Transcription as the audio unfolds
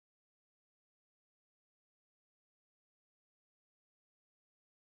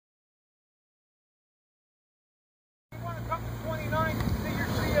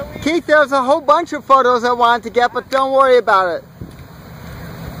Keith, there's a whole bunch of photos I wanted to get, but don't worry about it.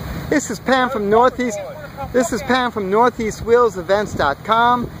 This is Pam from Northeast. This is Pam from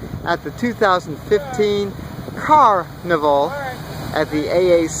NortheastWheelsEvents.com at the 2015 CARnival at the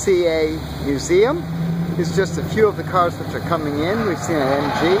AACA Museum. Here's just a few of the cars which are coming in. We've seen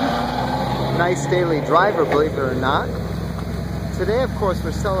an MG, nice daily driver, believe it or not. Today, of course,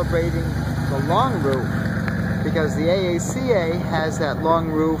 we're celebrating the long roof because the AACA has that long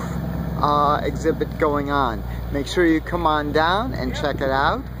roof exhibit going on. Make sure you come on down and check it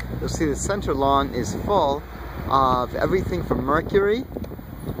out. You'll see the center lawn is full of everything from Mercury,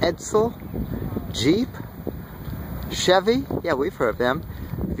 Edsel, Jeep, Chevy, yeah, we've heard of them,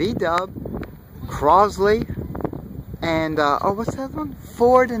 V-Dub, Crosley, and oh, what's that one?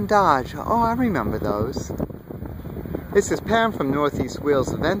 Ford and Dodge. Oh, I remember those. This is Pam from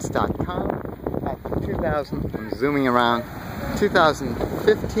NortheastWheelsEvents.com at the 2000, I'm zooming around,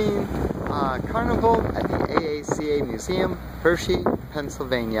 2015 CARnival at the AACA Museum, Hershey,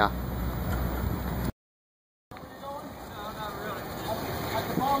 Pennsylvania.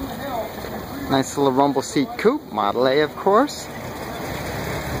 Nice little rumble seat coupe, Model A, of course.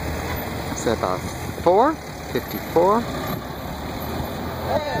 It's about 454.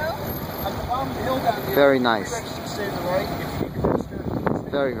 Very nice.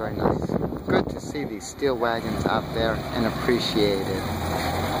 Very, very nice. Good to see these steel wagons out there and appreciated.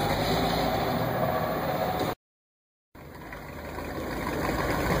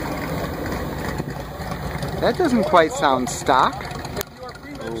 That doesn't quite sound stock. If you are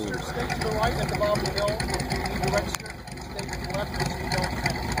pre-registered, stay to the right at the bottom of the hill. If you need to register, stay to the left so you don't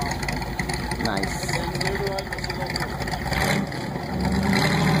have to. Nice.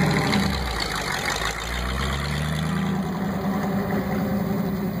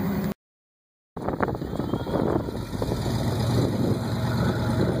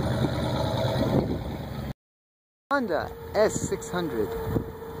 Honda S600.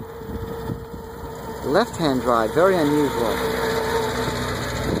 Left-hand drive, very unusual.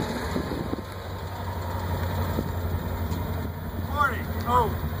 Morning.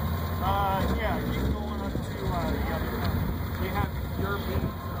 Oh, yeah, keep going up to the other one. They have European.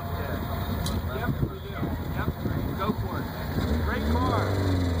 Yeah.